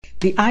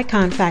The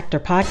Icon Factor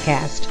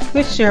podcast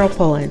with Cheryl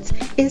Pullins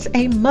is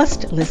a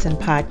must-listen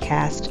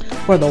podcast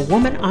for the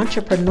woman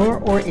entrepreneur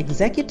or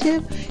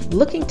executive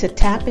looking to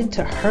tap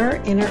into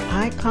her inner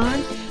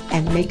icon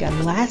and make a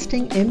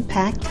lasting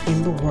impact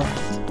in the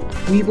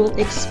world. We will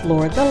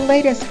explore the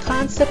latest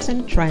concepts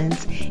and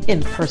trends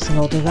in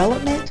personal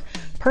development,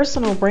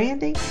 personal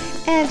branding,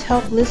 and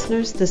help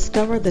listeners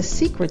discover the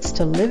secrets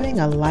to living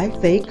a life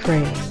they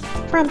crave.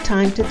 From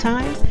time to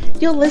time,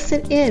 you'll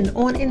listen in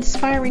on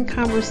inspiring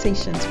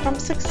conversations from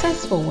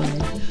successful women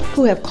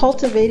who have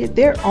cultivated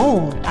their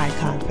own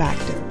Icon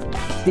Factor.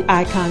 The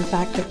Icon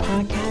Factor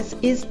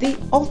podcast is the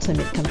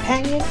ultimate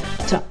companion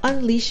to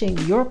unleashing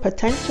your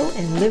potential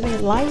and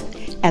living life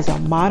as a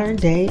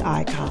modern-day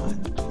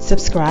icon.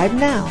 Subscribe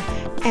now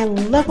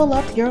and level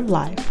up your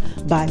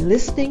life by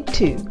listening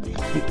to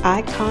the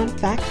Icon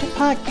Factor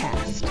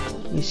podcast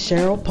with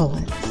Cheryl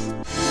Pullins.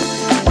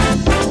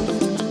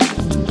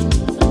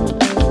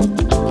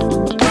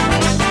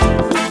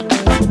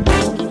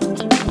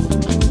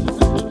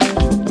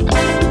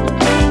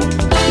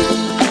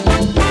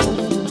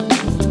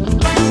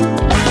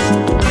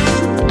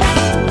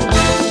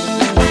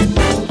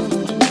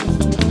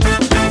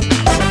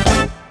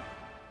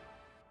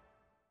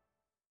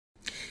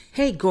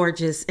 Hey,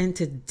 gorgeous. And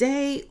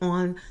today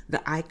on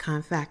the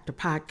Icon Factor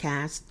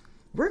podcast,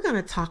 we're going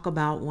to talk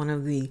about one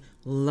of the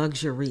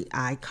luxury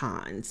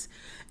icons.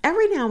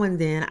 Every now and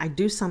then, I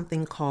do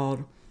something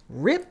called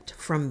Ripped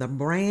from the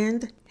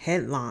Brand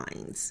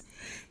Headlines.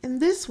 And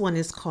this one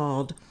is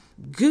called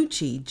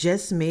Gucci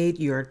Just Made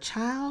Your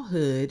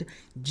Childhood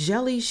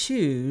Jelly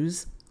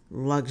Shoes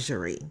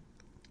Luxury.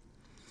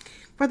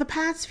 For the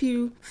past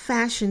few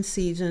fashion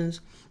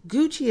seasons,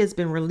 Gucci has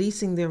been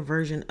releasing their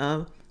version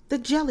of the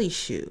jelly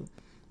shoe,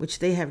 which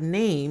they have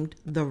named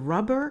the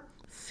Rubber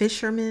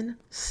Fisherman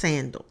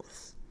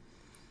Sandals.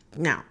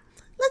 Now,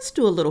 let's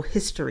do a little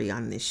history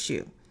on this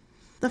shoe.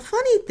 The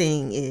funny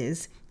thing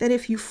is that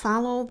if you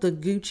follow the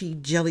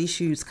Gucci jelly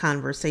shoes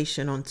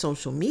conversation on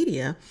social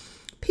media,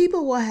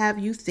 people will have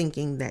you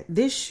thinking that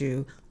this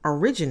shoe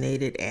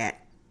originated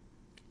at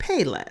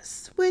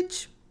Payless,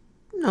 which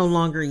no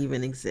longer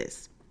even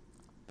exists.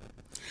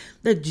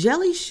 The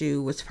jelly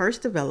shoe was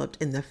first developed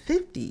in the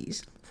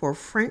 50s for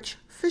French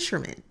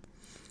fishermen.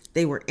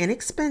 They were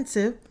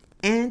inexpensive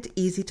and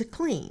easy to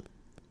clean.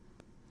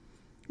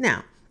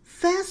 Now,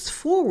 fast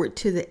forward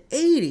to the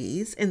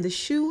 80s and the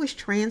shoe was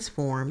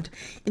transformed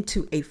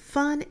into a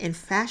fun and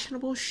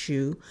fashionable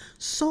shoe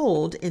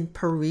sold in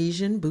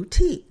Parisian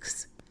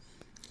boutiques.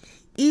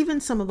 Even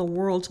some of the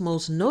world's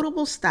most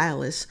notable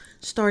stylists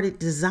started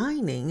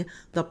designing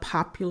the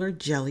popular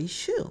jelly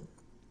shoe.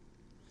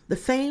 The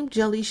famed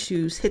jelly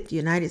shoes hit the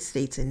United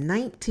States in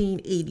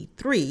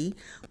 1983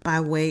 by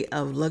way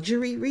of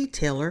luxury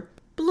retailer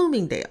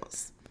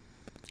Bloomingdale's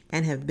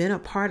and have been a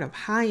part of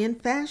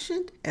high-end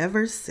fashion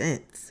ever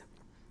since.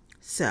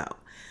 So,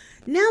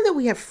 now that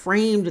we have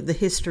framed the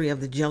history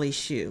of the jelly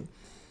shoe,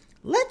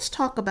 let's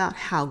talk about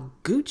how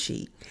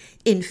Gucci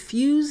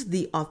infused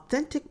the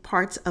authentic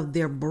parts of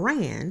their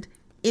brand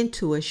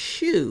into a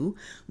shoe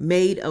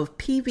made of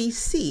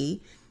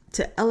PVC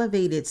to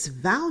elevate its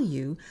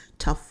value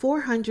to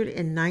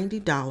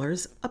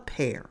 $490 a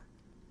pair.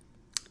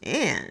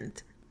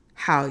 And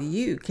how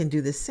you can do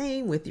the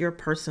same with your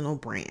personal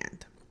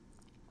brand.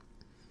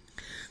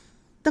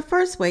 The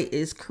first way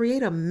is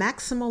create a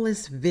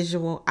maximalist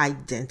visual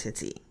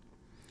identity.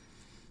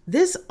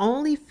 This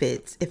only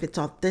fits if it's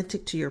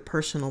authentic to your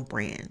personal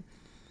brand.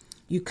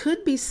 You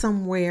could be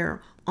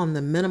somewhere on the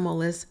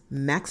minimalist,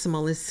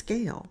 maximalist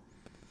scale.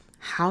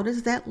 How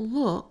does that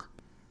look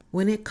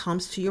when it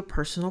comes to your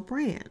personal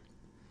brand?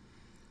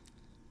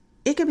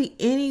 It could be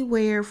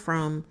anywhere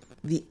from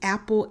the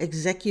Apple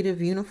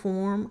executive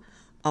uniform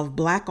of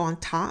black on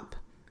top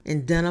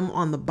and denim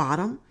on the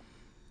bottom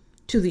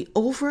to the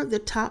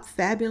over-the-top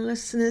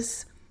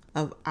fabulousness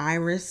of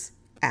Iris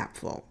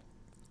Apfel.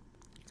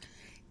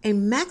 A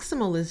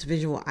maximalist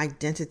visual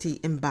identity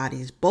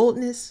embodies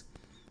boldness,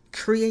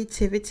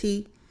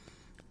 creativity,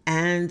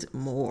 and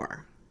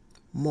more.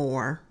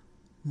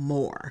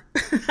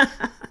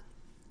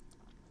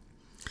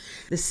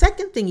 The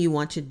second thing you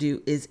want to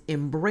do is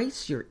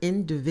embrace your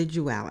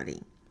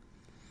individuality.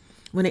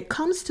 When it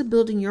comes to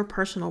building your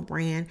personal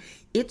brand,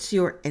 it's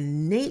your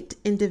innate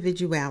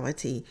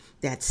individuality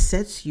that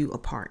sets you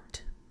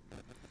apart.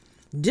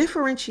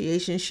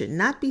 Differentiation should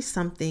not be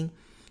something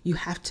you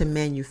have to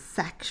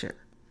manufacture.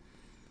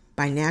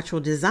 By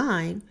natural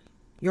design,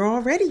 you're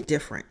already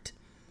different,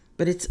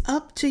 but it's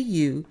up to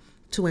you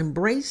to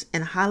embrace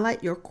and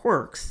highlight your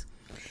quirks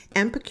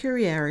and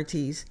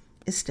peculiarities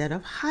instead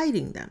of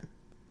hiding them.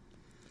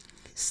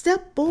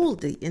 Step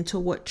boldly into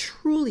what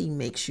truly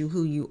makes you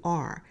who you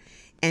are,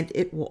 and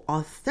it will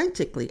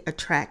authentically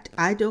attract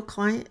ideal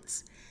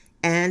clients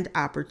and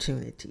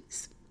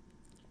opportunities.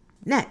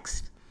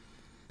 Next,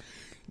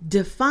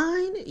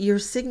 define your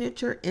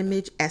signature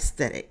image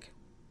aesthetic.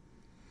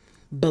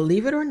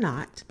 Believe it or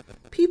not,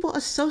 people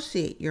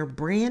associate your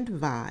brand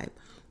vibe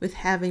with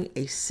having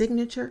a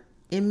signature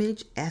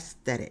image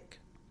aesthetic.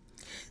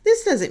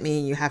 This doesn't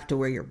mean you have to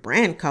wear your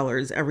brand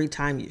colors every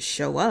time you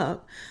show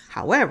up.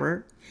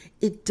 However,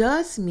 it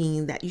does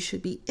mean that you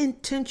should be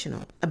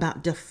intentional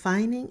about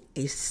defining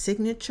a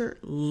signature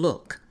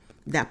look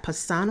that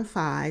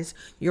personifies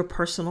your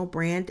personal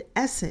brand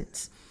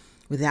essence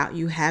without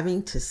you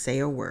having to say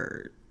a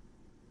word.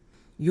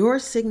 Your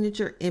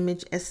signature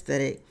image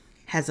aesthetic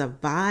has a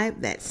vibe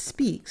that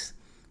speaks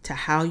to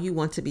how you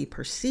want to be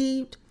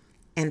perceived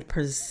and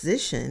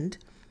positioned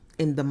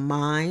in the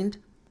mind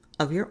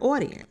of your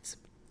audience.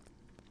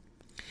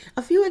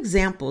 A few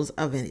examples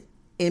of an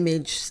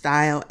image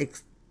style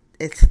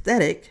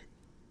aesthetic,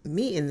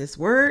 me in this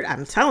word,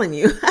 I'm telling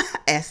you,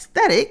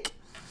 aesthetic.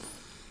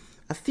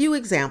 A few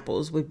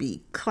examples would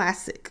be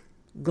classic,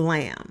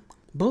 glam,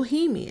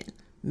 bohemian,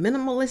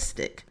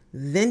 minimalistic,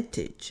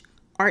 vintage,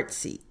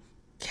 artsy,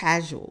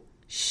 casual,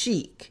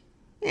 chic,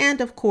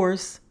 and of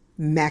course,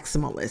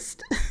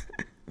 maximalist.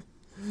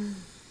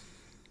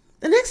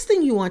 The next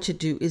thing you want to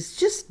do is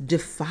just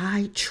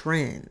defy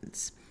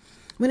trends.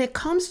 When it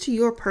comes to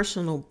your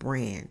personal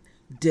brand,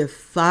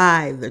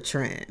 defy the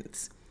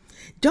trends.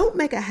 Don't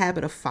make a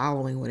habit of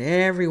following what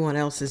everyone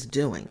else is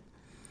doing.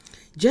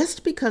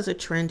 Just because a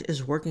trend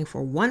is working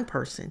for one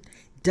person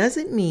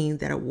doesn't mean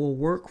that it will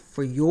work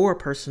for your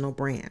personal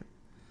brand.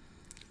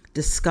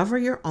 Discover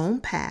your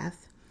own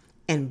path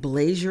and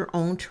blaze your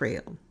own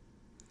trail.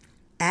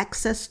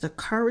 Access the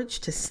courage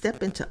to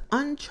step into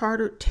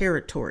uncharted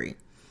territory,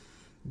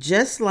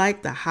 just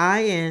like the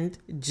high-end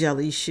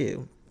jelly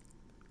shoe.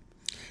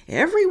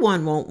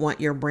 Everyone won't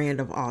want your brand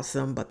of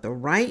awesome, but the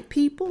right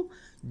people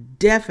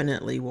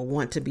definitely will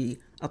want to be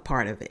a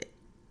part of it.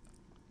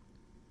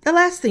 The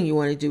last thing you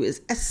want to do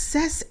is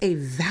assess a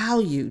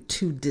value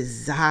to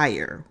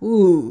desire.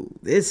 Ooh,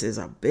 this is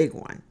a big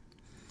one.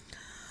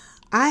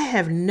 I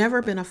have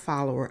never been a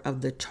follower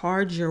of the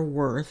charge your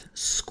worth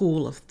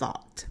school of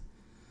thought.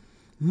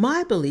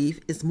 My belief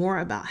is more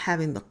about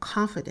having the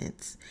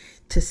confidence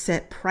to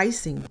set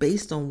pricing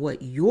based on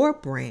what your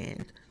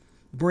brand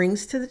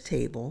brings to the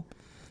table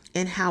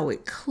and how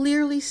it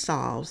clearly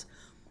solves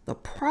the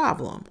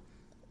problem,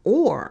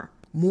 or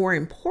more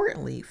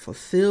importantly,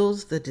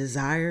 fulfills the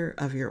desire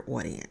of your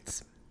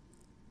audience.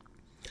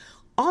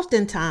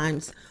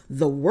 Oftentimes,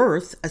 the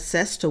worth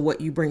assessed to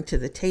what you bring to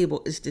the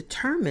table is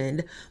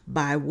determined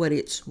by what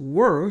it's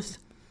worth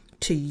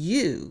to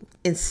you,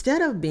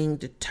 instead of being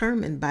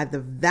determined by the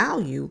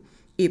value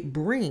it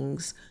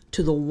brings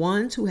to the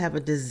ones who have a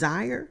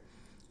desire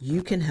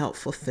you can help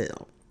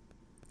fulfill.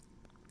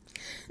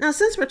 Now,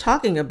 since we're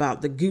talking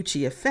about the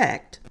Gucci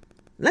effect,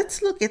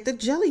 let's look at the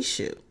jelly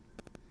shoe.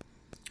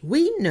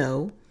 We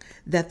know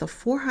that the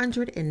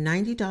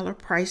 $490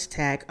 price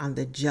tag on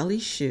the jelly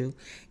shoe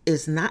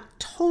is not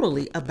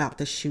totally about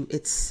the shoe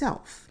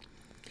itself.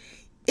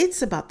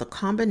 It's about the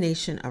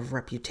combination of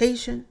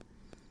reputation,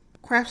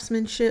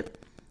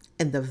 craftsmanship,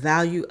 and the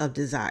value of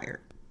desire.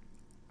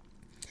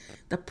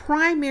 The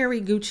primary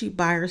Gucci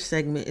buyer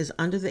segment is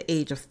under the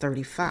age of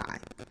 35,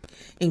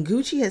 and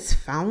Gucci has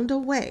found a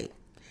way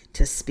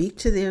to speak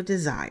to their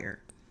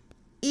desire,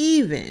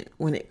 even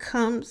when it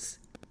comes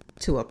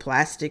to a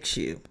plastic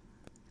shoe.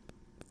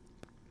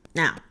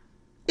 Now,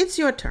 it's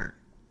your turn.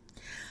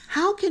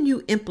 How can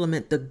you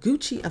implement the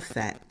Gucci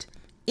effect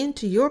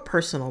into your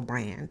personal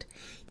brand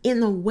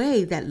in a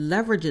way that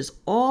leverages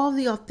all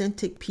the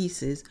authentic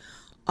pieces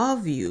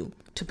of you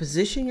to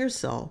position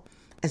yourself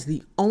as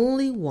the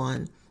only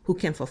one who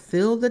can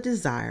fulfill the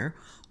desire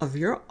of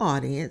your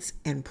audience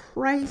and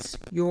price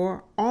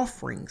your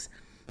offerings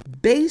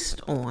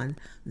based on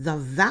the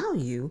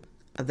value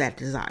of that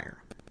desire?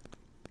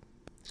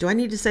 Do I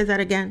need to say that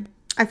again?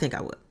 I think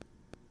I would.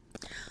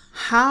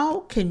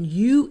 How can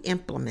you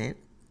implement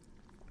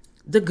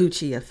the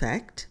Gucci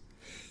effect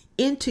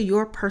into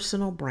your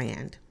personal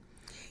brand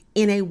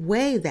in a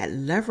way that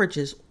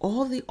leverages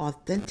all the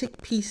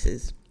authentic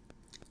pieces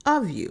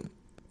of you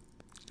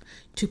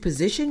to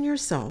position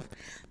yourself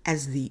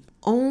as the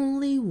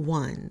only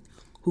one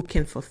who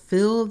can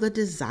fulfill the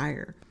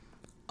desire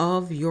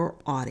of your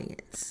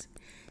audience,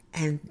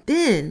 and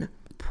then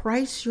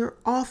price your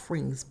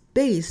offerings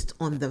based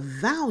on the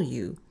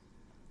value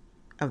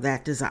of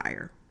that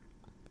desire?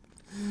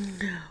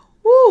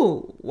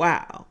 Ooh,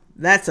 wow,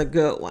 that's a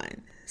good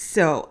one.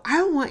 So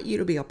I want you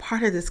to be a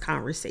part of this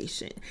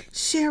conversation.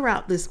 Share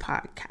out this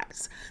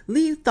podcast.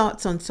 Leave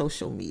thoughts on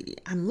social media.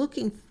 I'm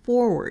looking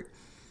forward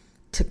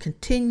to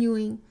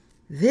continuing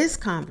this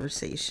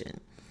conversation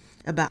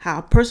about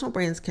how personal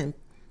brands can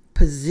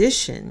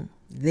position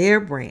their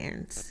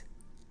brands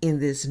in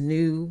this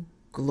new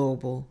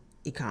global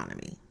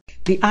economy.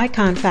 The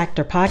Icon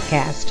Factor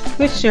podcast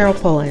with Cheryl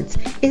Pullins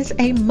is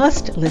a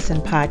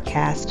must-listen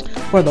podcast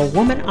for the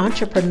woman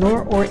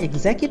entrepreneur or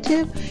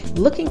executive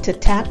looking to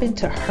tap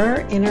into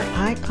her inner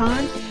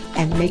icon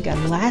and make a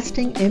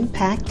lasting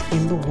impact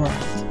in the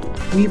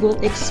world. We will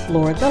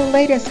explore the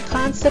latest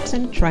concepts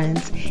and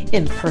trends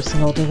in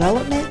personal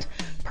development,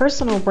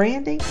 personal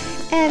branding,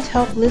 and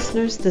help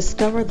listeners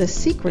discover the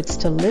secrets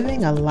to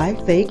living a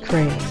life they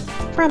crave.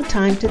 From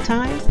time to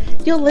time,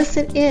 You'll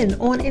listen in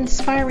on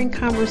inspiring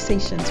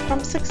conversations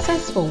from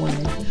successful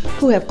women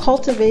who have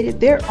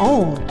cultivated their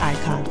own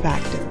Icon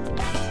Factor.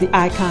 The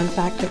Icon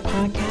Factor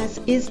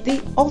podcast is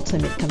the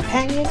ultimate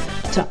companion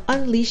to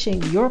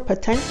unleashing your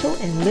potential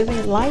and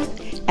living life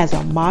as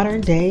a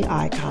modern-day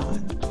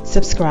icon.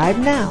 Subscribe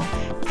now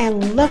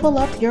and level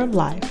up your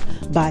life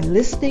by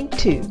listening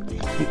to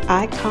the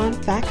Icon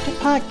Factor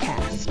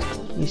podcast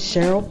with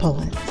Cheryl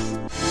Pullins.